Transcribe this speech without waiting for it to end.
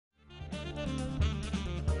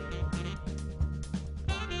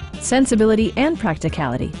Sensibility and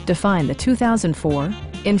practicality define the 2004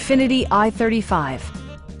 Infiniti I35.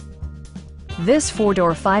 This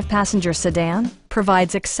four-door, five-passenger sedan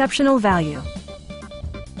provides exceptional value.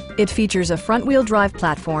 It features a front-wheel drive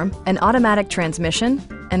platform, an automatic transmission,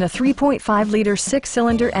 and a 3.5-liter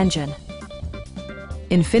six-cylinder engine.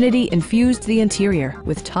 Infiniti infused the interior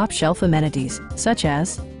with top-shelf amenities such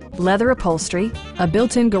as leather upholstery, a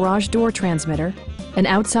built-in garage door transmitter, an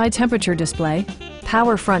outside temperature display,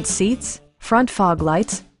 power front seats, front fog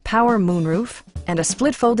lights, power moonroof, and a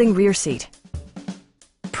split folding rear seat.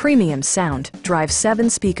 Premium sound drives 7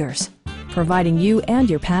 speakers, providing you and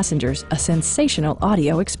your passengers a sensational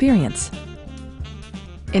audio experience.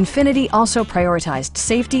 Infiniti also prioritized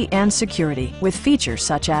safety and security with features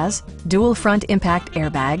such as dual front impact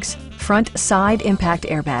airbags, front side impact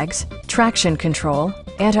airbags, traction control,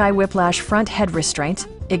 anti-whiplash front head restraints,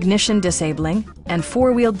 ignition disabling, and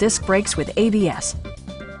four-wheel disc brakes with ABS.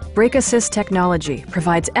 Brake Assist technology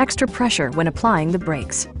provides extra pressure when applying the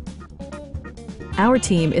brakes. Our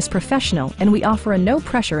team is professional and we offer a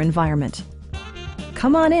no-pressure environment.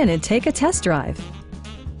 Come on in and take a test drive.